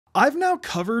I've now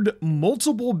covered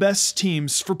multiple best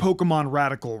teams for Pokémon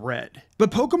Radical Red, but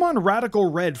Pokémon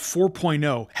Radical Red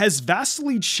 4.0 has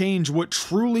vastly changed what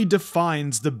truly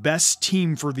defines the best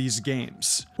team for these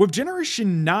games. With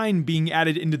Generation 9 being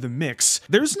added into the mix,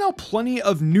 there's now plenty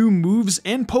of new moves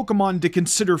and Pokémon to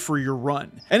consider for your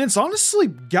run, and it's honestly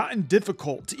gotten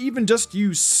difficult to even just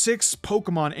use 6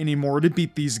 Pokémon anymore to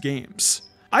beat these games.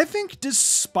 I think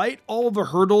despite all the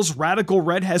hurdles Radical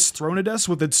Red has thrown at us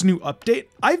with its new update,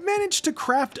 I've managed to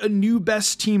craft a new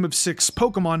best team of 6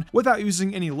 Pokemon without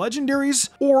using any legendaries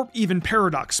or even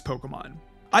Paradox Pokemon.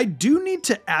 I do need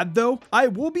to add though, I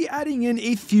will be adding in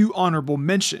a few honorable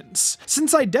mentions,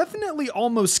 since I definitely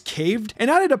almost caved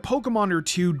and added a Pokemon or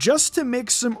two just to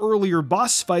make some earlier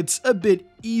boss fights a bit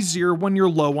easier when you're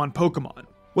low on Pokemon.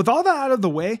 With all that out of the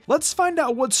way, let's find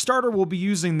out what starter we'll be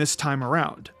using this time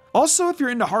around. Also, if you're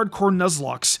into hardcore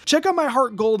Nuzlockes, check out my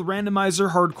Heartgold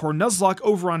Randomizer hardcore Nuzlocke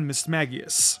over on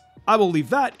Mismagius. I will leave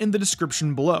that in the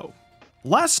description below.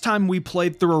 Last time we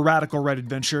played through a Radical Red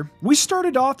adventure, we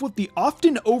started off with the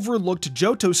often overlooked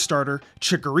Johto starter,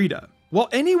 Chikorita. While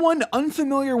anyone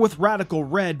unfamiliar with Radical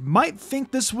Red might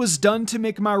think this was done to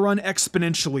make my run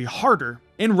exponentially harder,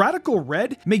 in Radical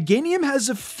Red, Meganium has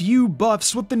a few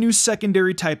buffs with the new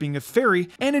secondary typing of Fairy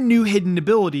and a new hidden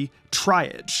ability,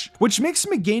 Tri-Edge, which makes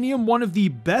Meganium one of the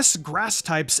best grass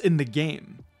types in the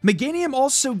game. Meganium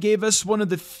also gave us one of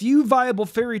the few viable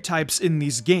fairy types in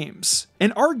these games,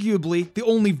 and arguably the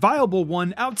only viable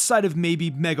one outside of maybe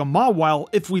Mega Mawile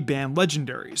if we ban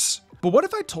legendaries. But what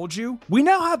if I told you we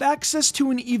now have access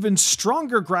to an even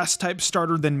stronger grass type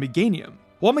starter than Meganium?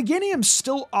 While Meganium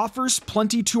still offers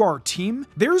plenty to our team,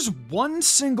 there's one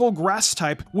single grass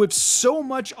type with so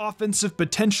much offensive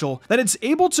potential that it's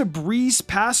able to breeze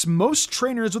past most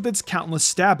trainers with its countless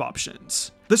stab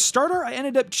options. The starter I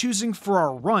ended up choosing for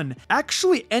our run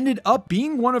actually ended up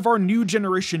being one of our new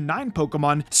Generation 9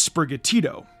 Pokemon,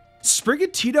 Sprigatito.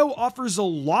 Sprigatito offers a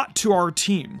lot to our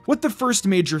team, with the first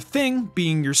major thing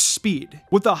being your speed.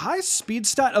 With a high speed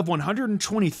stat of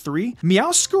 123,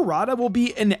 Meowscarada will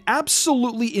be an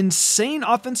absolutely insane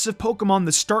offensive Pokemon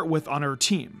to start with on our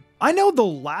team. I know the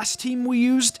last team we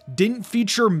used didn't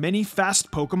feature many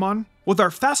fast Pokemon, with our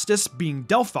fastest being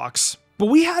Delphox, but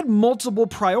we had multiple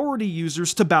priority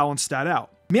users to balance that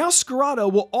out.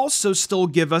 Meowscarada will also still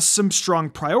give us some strong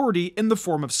priority in the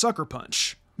form of Sucker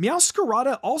Punch.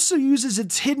 Meowscarada also uses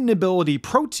its hidden ability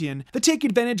Protean to take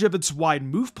advantage of its wide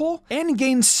move pool and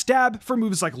gain stab for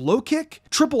moves like Low Kick,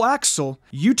 Triple Axle,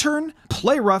 U-Turn,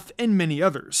 Play Rough, and many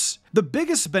others. The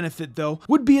biggest benefit though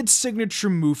would be its signature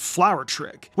move Flower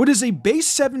Trick, which is a base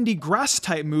 70 grass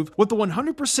type move with a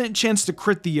 100% chance to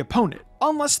crit the opponent,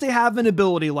 unless they have an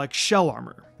ability like Shell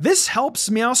Armor. This helps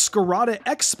Meowscarada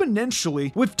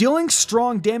exponentially with dealing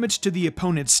strong damage to the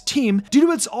opponent's team due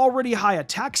to its already high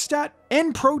attack stat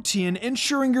and Protean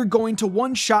ensuring you're going to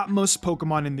one-shot most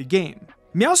Pokemon in the game.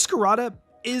 Meowscarada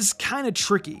is kinda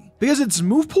tricky, because its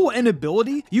move pool and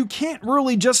ability, you can't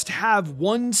really just have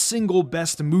one single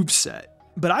best moveset.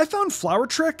 But I found Flower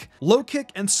Trick, Low Kick,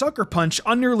 and Sucker Punch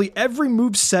on nearly every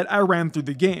moveset I ran through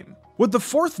the game, with the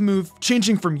fourth move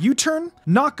changing from U-Turn,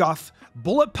 Knockoff,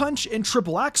 Bullet Punch, and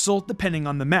Triple Axle depending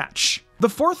on the match. The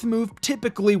fourth move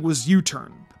typically was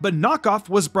U-Turn, but Knockoff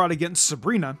was brought against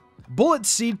Sabrina, Bullet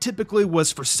Seed typically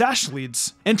was for Sash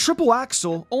Leads, and Triple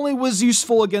Axle only was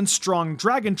useful against strong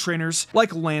dragon trainers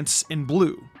like Lance and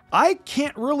Blue. I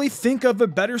can't really think of a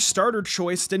better starter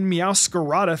choice than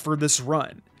Meowscarada for this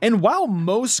run. And while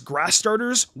most grass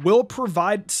starters will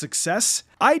provide success,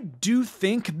 I do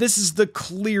think this is the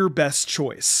clear best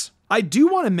choice. I do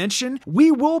want to mention,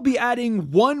 we will be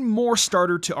adding one more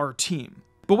starter to our team,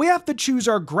 but we have to choose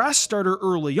our grass starter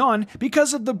early on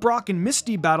because of the Brock and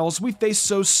Misty battles we face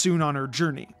so soon on our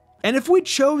journey. And if we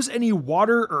chose any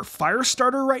water or fire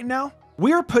starter right now,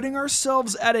 we are putting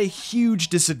ourselves at a huge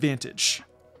disadvantage.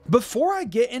 Before I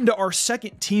get into our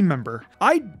second team member,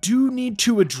 I do need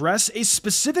to address a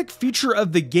specific feature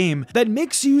of the game that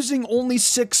makes using only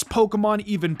 6 Pokemon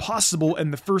even possible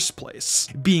in the first place,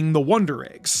 being the Wonder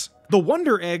Eggs. The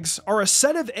Wonder Eggs are a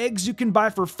set of eggs you can buy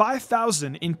for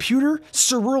 5,000 in Pewter,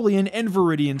 Cerulean, and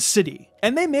Viridian City,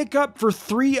 and they make up for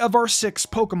 3 of our 6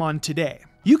 Pokemon today.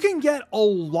 You can get a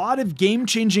lot of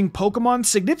game-changing Pokemon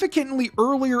significantly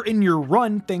earlier in your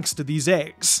run thanks to these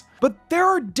eggs, but there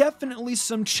are definitely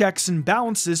some checks and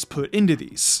balances put into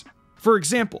these. For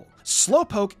example,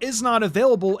 Slowpoke is not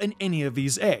available in any of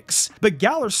these eggs, but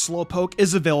Galar Slowpoke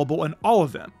is available in all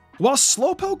of them. While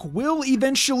Slowpoke will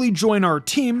eventually join our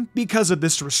team because of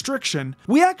this restriction,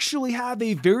 we actually have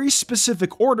a very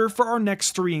specific order for our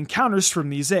next 3 encounters from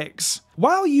these eggs.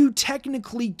 While you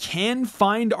technically can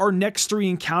find our next 3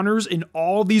 encounters in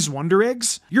all these Wonder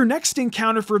Eggs, your next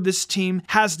encounter for this team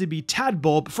has to be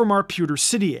Tadbulb from our Pewter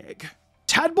City egg.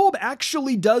 Tadbulb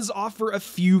actually does offer a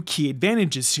few key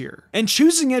advantages here, and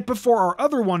choosing it before our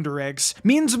other Wonder Eggs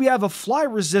means we have a fly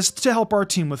resist to help our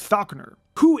team with Falconer,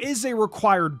 who is a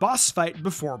required boss fight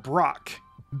before Brock.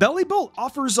 Bellibolt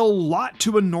offers a lot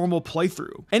to a normal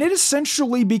playthrough, and it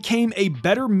essentially became a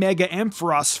better Mega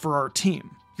Ampharos for our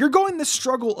team. You're going to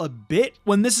struggle a bit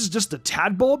when this is just a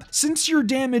Tadbulb, since your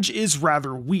damage is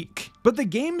rather weak. But the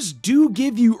games do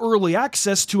give you early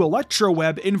access to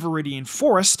Electroweb in Viridian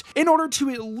Forest in order to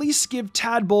at least give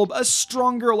Tadbulb a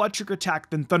stronger electric attack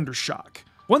than Thundershock.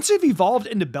 Once you've evolved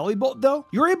into Bellibolt though,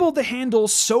 you're able to handle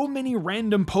so many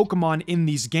random Pokemon in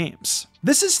these games.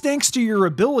 This is thanks to your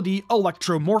ability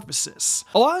Electromorphosis,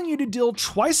 allowing you to deal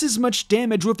twice as much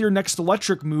damage with your next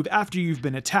electric move after you've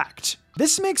been attacked.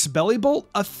 This makes Bellibolt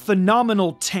a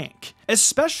phenomenal tank,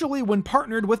 especially when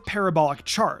partnered with Parabolic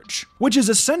Charge, which is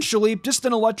essentially just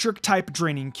an electric type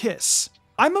Draining Kiss.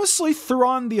 I mostly threw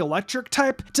on the electric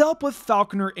type to help with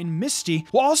Falconer and Misty,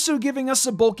 while also giving us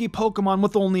a bulky Pokemon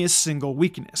with only a single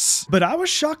weakness. But I was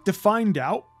shocked to find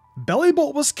out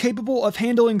Bellibolt was capable of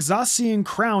handling Zacian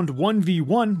Crowned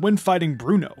 1v1 when fighting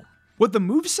Bruno. With the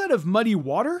moveset of Muddy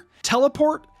Water,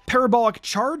 Teleport, Parabolic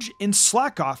Charge, and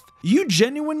Slack Off, you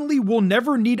genuinely will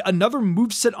never need another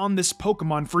moveset on this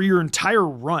Pokemon for your entire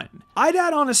run. I'd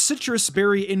add on a Citrus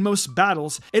Berry in most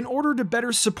battles in order to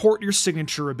better support your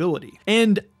signature ability.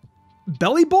 And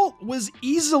Bellibolt was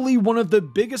easily one of the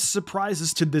biggest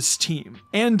surprises to this team,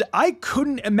 and I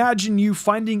couldn't imagine you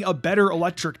finding a better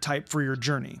electric type for your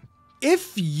journey.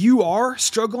 If you are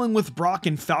struggling with Brock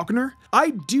and Falconer, I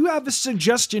do have a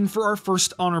suggestion for our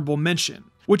first honorable mention,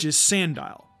 which is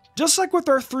Sandile. Just like with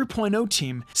our 3.0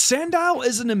 team, Sandile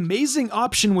is an amazing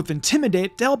option with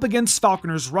Intimidate to help against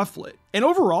Falconer's Rufflet, and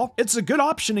overall, it's a good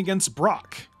option against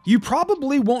Brock. You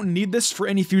probably won't need this for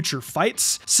any future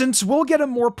fights, since we'll get a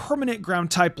more permanent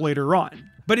ground type later on.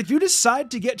 But if you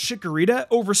decide to get Chikorita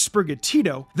over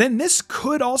Sprigatito, then this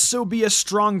could also be a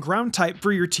strong ground type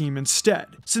for your team instead,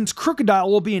 since Crocodile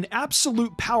will be an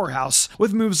absolute powerhouse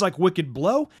with moves like Wicked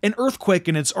Blow and Earthquake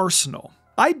in its arsenal.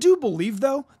 I do believe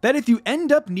though, that if you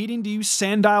end up needing to use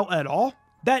Sandile at all,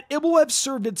 that it will have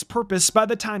served its purpose by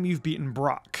the time you've beaten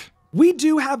Brock. We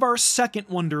do have our second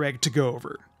Wonder Egg to go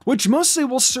over, which mostly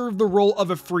will serve the role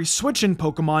of a free switch-in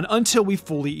Pokemon until we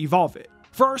fully evolve it.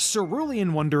 For our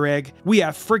Cerulean Wonder Egg, we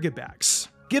have Frigibax,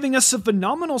 giving us a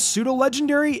phenomenal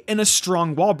pseudo-legendary and a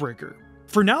strong wall breaker.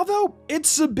 For now though,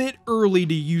 it's a bit early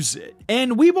to use it,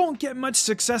 and we won't get much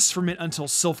success from it until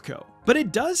Silphco. But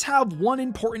it does have one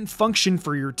important function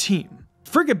for your team.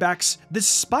 Frigibax,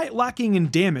 despite lacking in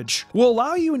damage, will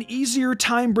allow you an easier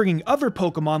time bringing other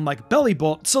Pokemon like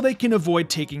Bellibolt so they can avoid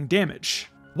taking damage.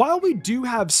 While we do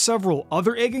have several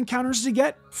other egg encounters to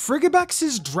get,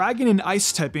 Frigibax's Dragon and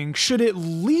Ice typing should at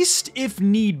least, if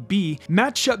need be,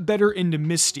 match up better into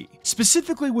Misty,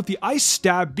 specifically with the Ice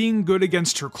Stab being good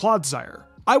against her Clodsire.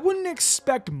 I wouldn't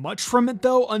expect much from it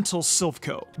though until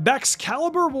Silphco.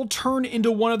 Baxcalibur will turn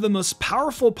into one of the most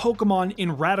powerful Pokemon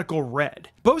in Radical Red.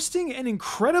 Boasting an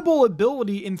incredible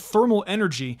ability in Thermal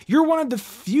Energy, you're one of the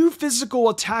few physical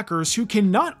attackers who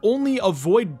can not only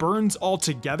avoid burns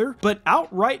altogether, but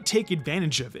outright take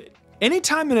advantage of it.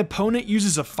 Anytime an opponent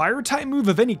uses a Fire-type move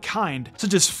of any kind,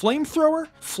 such as Flamethrower,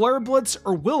 Flare Blitz,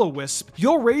 or Will-O-Wisp,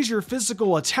 you'll raise your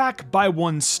physical attack by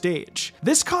 1 stage.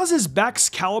 This causes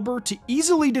Baxcalibur to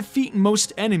easily defeat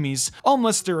most enemies,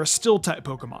 unless they're a Steel-type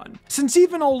Pokemon, since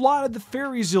even a lot of the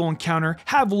fairies you'll encounter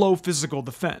have low physical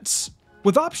defense.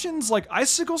 With options like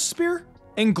Icicle Spear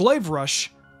and Glaive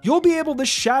Rush, you'll be able to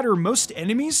shatter most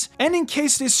enemies, and in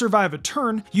case they survive a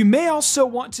turn, you may also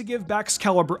want to give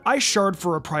Baxcalibur Ice Shard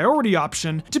for a priority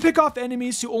option to pick off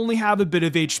enemies who only have a bit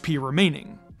of HP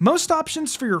remaining. Most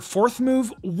options for your 4th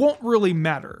move won't really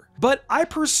matter, but I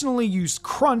personally used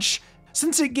Crunch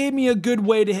since it gave me a good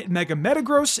way to hit Mega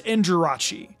Metagross and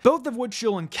Jirachi, both of which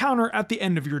you'll encounter at the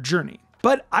end of your journey.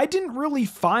 But I didn't really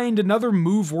find another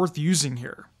move worth using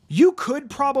here. You could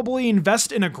probably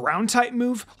invest in a ground type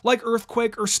move like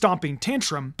Earthquake or Stomping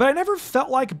Tantrum, but I never felt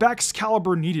like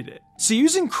Baxcalibur needed it, so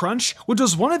using Crunch, which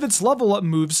was one of its level up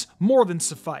moves, more than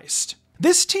sufficed.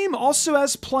 This team also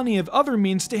has plenty of other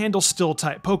means to handle Steel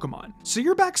type Pokemon, so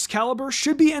your Baxcalibur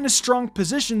should be in a strong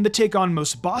position to take on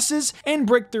most bosses and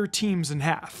break their teams in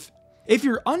half. If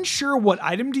you're unsure what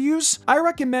item to use, I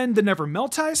recommend the Never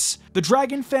Melt Ice, the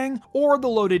Dragon Fang, or the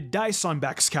Loaded Dice on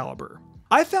Baxcalibur.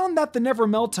 I found that the Never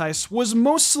Melt Ice was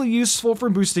mostly useful for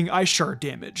boosting Ice Shard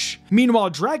damage.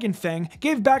 Meanwhile, Dragon Fang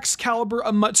gave Baxcalibur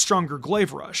a much stronger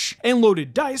Glaive Rush, and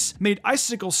Loaded Dice made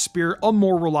Icicle Spear a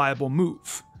more reliable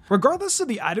move. Regardless of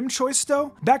the item choice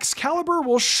though, Baxcalibur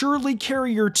will surely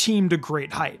carry your team to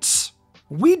great heights.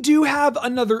 We do have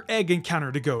another egg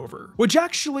encounter to go over, which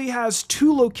actually has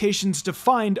 2 locations to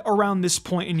find around this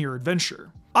point in your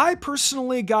adventure. I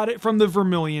personally got it from the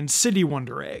Vermilion City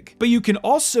Wonder Egg, but you can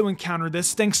also encounter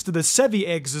this thanks to the Sevi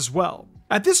eggs as well.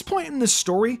 At this point in the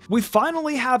story, we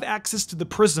finally have access to the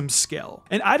Prism Scale,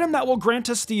 an item that will grant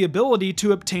us the ability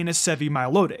to obtain a Sevi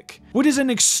Milotic, which is an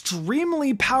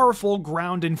extremely powerful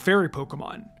ground and fairy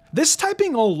Pokemon. This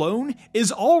typing alone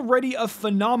is already a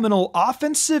phenomenal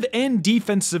offensive and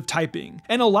defensive typing,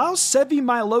 and allows Sevi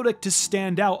Milotic to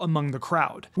stand out among the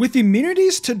crowd. With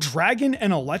immunities to Dragon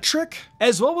and Electric,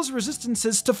 as well as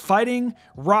resistances to Fighting,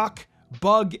 Rock,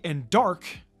 Bug, and Dark,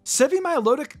 Sevi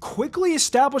Milotic quickly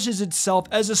establishes itself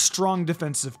as a strong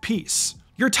defensive piece.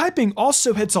 Your typing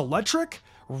also hits Electric,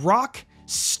 Rock,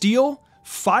 Steel,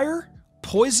 Fire,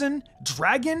 Poison,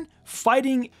 Dragon,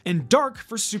 Fighting, and Dark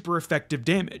for super effective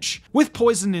damage, with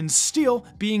Poison and Steel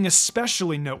being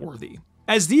especially noteworthy,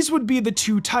 as these would be the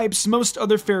 2 types most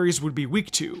other fairies would be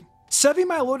weak to. Sevi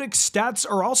Milotic's stats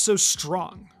are also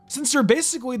strong, since they're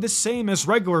basically the same as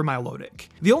regular Milotic.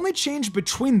 The only change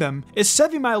between them is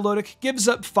Sevi Milotic gives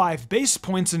up 5 base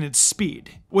points in its speed,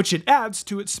 which it adds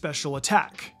to its special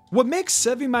attack. What makes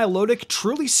Sevi Milotic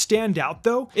truly stand out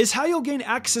though, is how you'll gain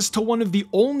access to one of the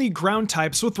only ground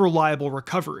types with reliable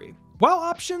recovery. While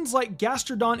options like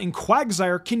Gastrodon and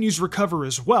Quagsire can use Recover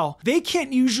as well, they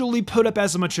can't usually put up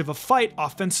as much of a fight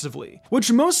offensively,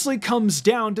 which mostly comes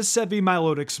down to Sevi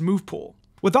Milotic's move pool.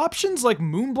 With options like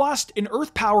Moonblast and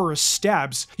Earth Power as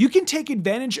stabs, you can take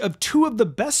advantage of 2 of the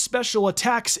best special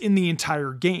attacks in the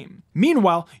entire game.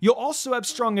 Meanwhile, you'll also have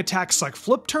strong attacks like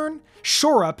Flip Turn,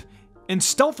 Shore Up, and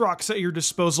Stealth Rocks at your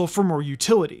disposal for more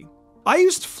utility. I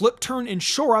used Flip Turn and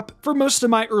Shore Up for most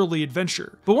of my early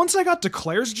adventure, but once I got to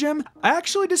Claire's Gym, I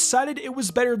actually decided it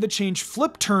was better to change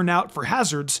Flip Turn out for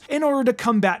hazards in order to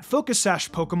combat Focus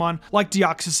Sash Pokemon like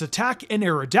Deoxys Attack and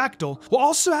Aerodactyl, while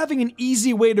also having an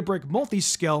easy way to break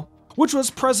Multiscale, which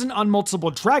was present on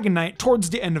multiple Dragonite towards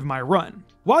the end of my run.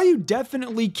 While you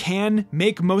definitely can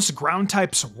make most ground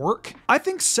types work, I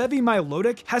think Sevi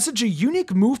Milotic has such a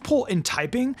unique move pool and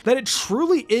typing that it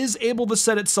truly is able to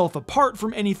set itself apart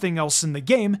from anything else in the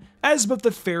game as both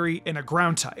a fairy and a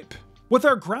ground type. With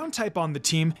our ground type on the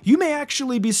team, you may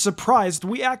actually be surprised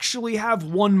we actually have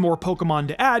 1 more Pokemon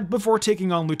to add before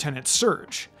taking on Lieutenant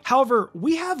Surge. However,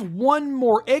 we have 1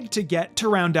 more egg to get to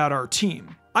round out our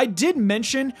team. I did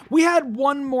mention we had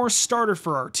 1 more starter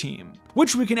for our team,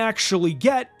 which we can actually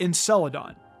get in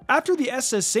Celadon. After the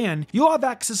SSN, you'll have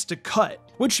access to Cut,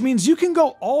 which means you can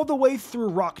go all the way through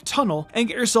Rock Tunnel and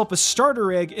get yourself a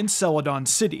starter egg in Celadon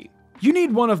City. You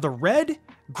need one of the red,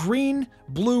 green,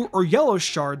 blue, or yellow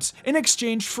shards in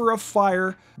exchange for a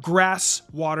fire, grass,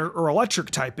 water, or electric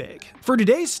type egg. For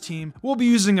today's team, we'll be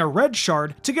using a red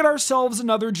shard to get ourselves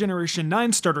another Generation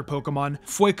 9 starter Pokemon,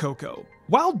 Fuecoco.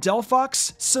 While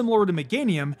Delphox, similar to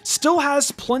Meganium, still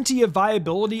has plenty of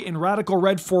viability in Radical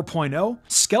Red 4.0,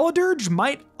 Skeledirge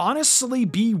might honestly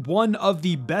be one of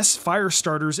the best fire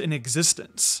starters in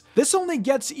existence. This only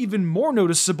gets even more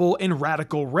noticeable in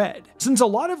Radical Red, since a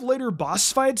lot of later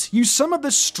boss fights use some of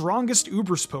the strongest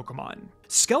Ubers Pokemon.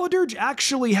 Skeledirge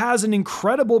actually has an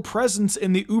incredible presence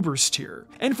in the Ubers tier,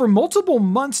 and for multiple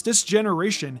months this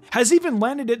generation has even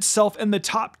landed itself in the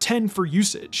top 10 for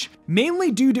usage,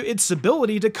 mainly due to its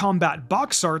ability to combat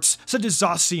box arts such as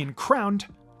Zacian Crowned,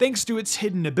 thanks to its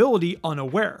hidden ability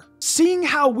Unaware. Seeing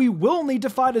how we will need to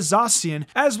fight a Zacian,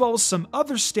 as well as some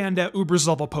other standout Ubers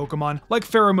level Pokemon like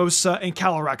Pheromosa and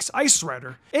Calyrex Ice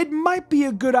Rider, it might be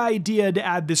a good idea to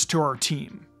add this to our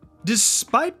team.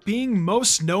 Despite being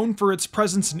most known for its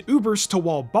presence in Ubers to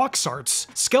wall box arts,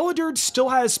 Skeledirge still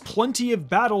has plenty of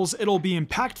battles it'll be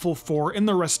impactful for in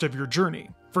the rest of your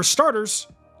journey. For starters,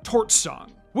 Torch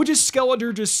Song, which is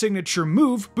Skeledirge's signature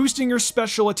move, boosting your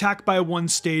special attack by 1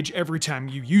 stage every time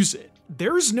you use it.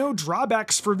 There's no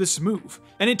drawbacks for this move,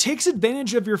 and it takes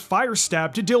advantage of your Fire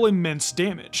Stab to deal immense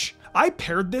damage. I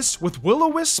paired this with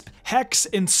Will-O-Wisp, Hex,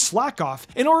 and Slack Off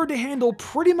in order to handle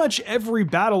pretty much every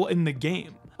battle in the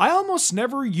game. I almost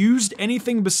never used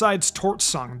anything besides Torch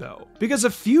Song though, because a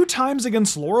few times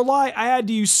against Lorelei I had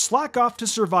to use Slack Off to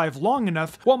survive long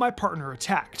enough while my partner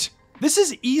attacked. This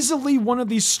is easily one of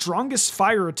the strongest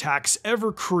fire attacks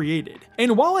ever created,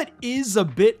 and while it is a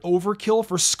bit overkill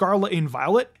for Scarlet and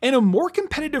Violet, in a more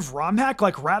competitive ROM hack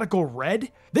like Radical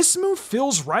Red, this move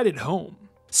feels right at home.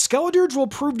 Skeledirge will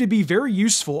prove to be very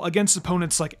useful against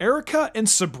opponents like Erica and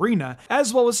Sabrina,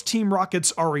 as well as Team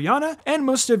Rocket's Ariana and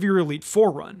most of your Elite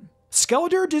Four run.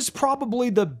 Skeledirge is probably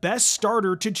the best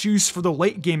starter to choose for the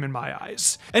late game in my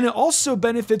eyes, and it also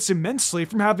benefits immensely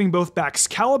from having both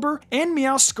Baxcalibur and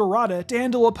Meowscarada to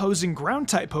handle opposing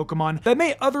ground-type Pokemon that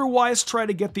may otherwise try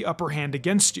to get the upper hand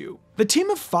against you. The team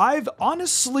of 5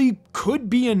 honestly could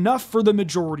be enough for the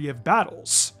majority of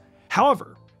battles.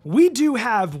 However, we do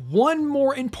have one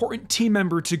more important team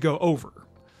member to go over.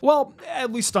 Well,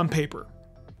 at least on paper,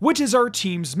 which is our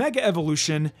team's Mega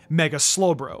Evolution, Mega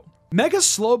Slowbro. Mega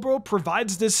Slowbro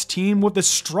provides this team with a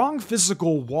strong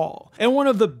physical wall, and one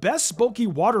of the best bulky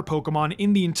water Pokemon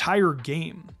in the entire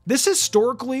game. This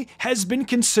historically has been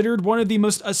considered one of the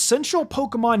most essential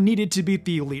Pokemon needed to beat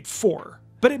the Elite Four.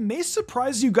 But it may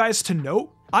surprise you guys to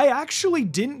note, I actually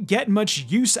didn't get much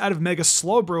use out of Mega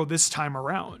Slowbro this time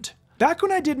around. Back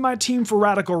when I did my team for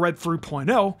Radical Red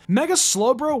 3.0, Mega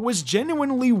Slowbro was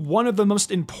genuinely one of the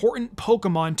most important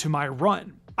Pokemon to my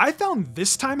run. I found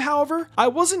this time, however, I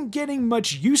wasn't getting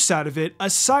much use out of it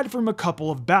aside from a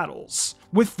couple of battles,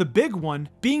 with the big one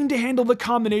being to handle the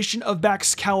combination of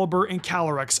Baxcalibur and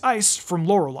Calyrex Ice from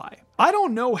Lorelei. I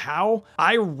don't know how,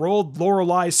 I rolled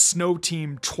Lorelei's Snow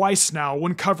team twice now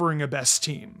when covering a best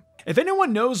team. If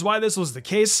anyone knows why this was the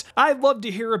case, I'd love to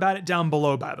hear about it down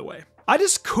below, by the way. I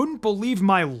just couldn't believe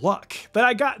my luck that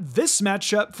I got this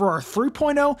matchup for our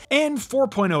 3.0 and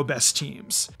 4.0 best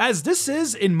teams, as this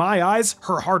is, in my eyes,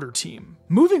 her harder team.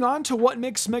 Moving on to what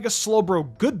makes Mega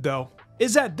Slowbro good though,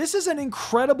 is that this is an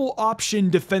incredible option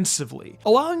defensively,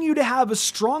 allowing you to have a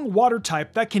strong water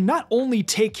type that can not only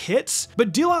take hits,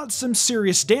 but deal out some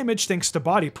serious damage thanks to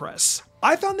Body Press.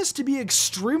 I found this to be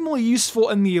extremely useful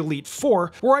in the Elite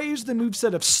Four, where I used the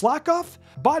moveset of Slack Off,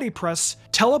 Body Press,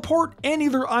 Teleport, and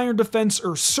either Iron Defense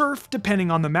or Surf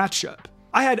depending on the matchup.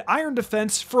 I had Iron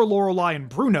Defense for Lorelei and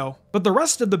Bruno, but the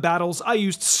rest of the battles I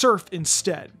used Surf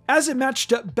instead, as it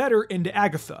matched up better into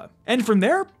Agatha. And from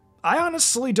there, I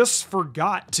honestly just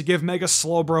forgot to give Mega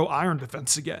Slowbro Iron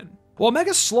Defense again. While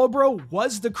Mega Slowbro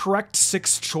was the correct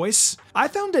 6th choice, I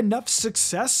found enough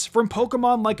success from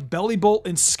Pokemon like Bellibolt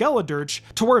and Skeledirge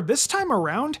to where this time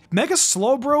around, Mega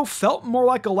Slowbro felt more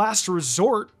like a last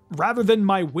resort rather than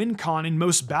my win con in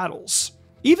most battles.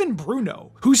 Even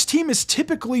Bruno, whose team is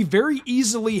typically very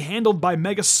easily handled by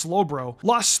Mega Slowbro,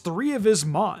 lost 3 of his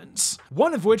Mons,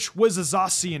 one of which was a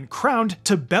Zacian crowned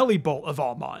to Bellibolt of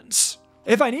all Mons.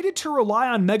 If I needed to rely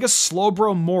on Mega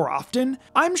Slowbro more often,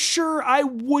 I'm sure I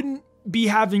wouldn't be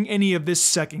having any of this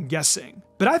second guessing.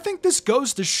 But I think this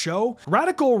goes to show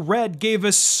Radical Red gave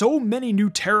us so many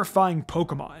new terrifying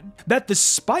Pokemon that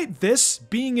despite this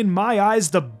being in my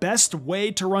eyes the best way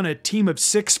to run a team of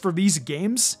 6 for these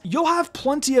games, you'll have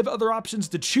plenty of other options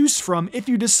to choose from if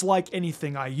you dislike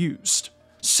anything I used.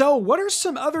 So what are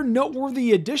some other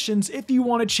noteworthy additions if you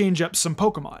want to change up some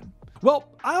Pokemon? Well,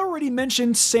 I already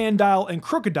mentioned Sandile and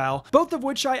Crocodile, both of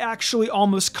which I actually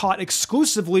almost caught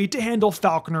exclusively to handle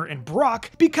Falconer and Brock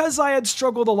because I had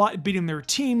struggled a lot beating their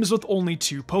teams with only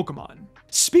 2 Pokemon.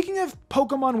 Speaking of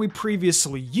Pokemon we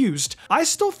previously used, I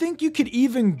still think you could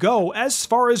even go as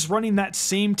far as running that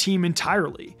same team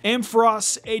entirely.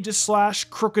 Ampharos,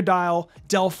 Aegislash, Crocodile,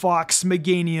 Delphox,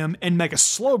 Meganium, and Mega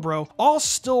Slowbro all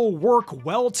still work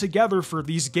well together for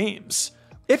these games.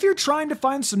 If you're trying to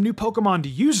find some new Pokemon to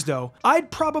use though,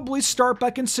 I'd probably start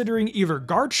by considering either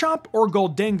Garchomp or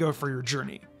Goldengo for your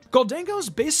journey. Goldengo is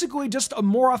basically just a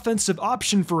more offensive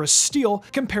option for a Steel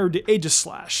compared to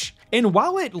Aegislash. And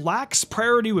while it lacks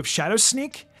priority with Shadow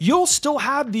Sneak, you'll still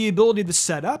have the ability to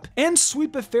set up and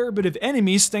sweep a fair bit of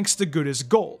enemies thanks to Good as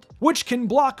Gold, which can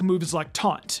block moves like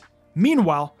Taunt.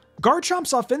 Meanwhile,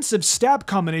 Garchomp's offensive stab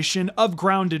combination of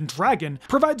Ground and Dragon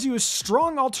provides you a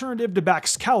strong alternative to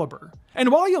Baxcalibur. And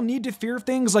while you'll need to fear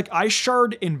things like Ice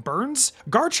Shard and Burns,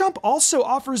 Garchomp also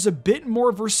offers a bit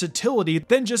more versatility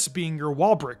than just being your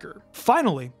wall breaker.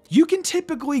 Finally, you can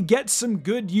typically get some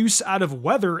good use out of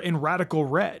Weather in Radical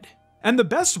Red. And the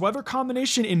best weather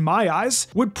combination in my eyes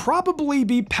would probably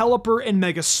be Pelipper and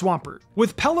Mega Swampert,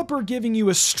 with Pelipper giving you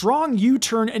a strong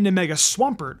U-turn into Mega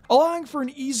Swampert, allowing for an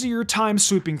easier time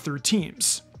sweeping through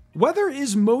teams. Weather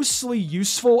is mostly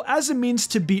useful as a means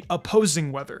to beat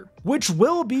opposing weather, which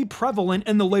will be prevalent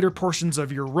in the later portions of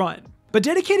your run. But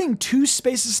dedicating 2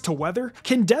 spaces to weather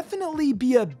can definitely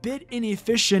be a bit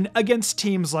inefficient against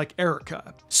teams like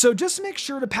Erica. So just make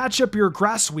sure to patch up your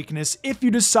grass weakness if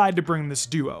you decide to bring this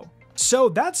duo. So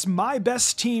that's my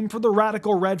best team for the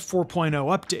Radical Red 4.0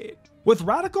 update. With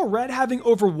Radical Red having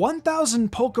over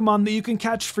 1,000 Pokemon that you can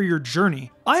catch for your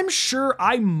journey, I'm sure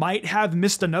I might have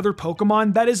missed another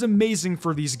Pokemon that is amazing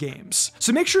for these games.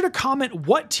 So make sure to comment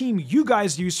what team you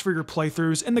guys use for your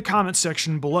playthroughs in the comment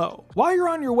section below. While you're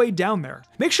on your way down there,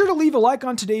 make sure to leave a like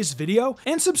on today's video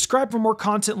and subscribe for more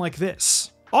content like this.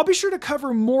 I'll be sure to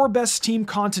cover more best team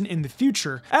content in the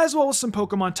future, as well as some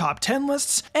Pokemon top 10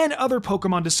 lists and other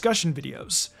Pokemon discussion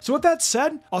videos. So with that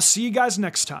said, I'll see you guys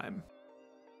next time.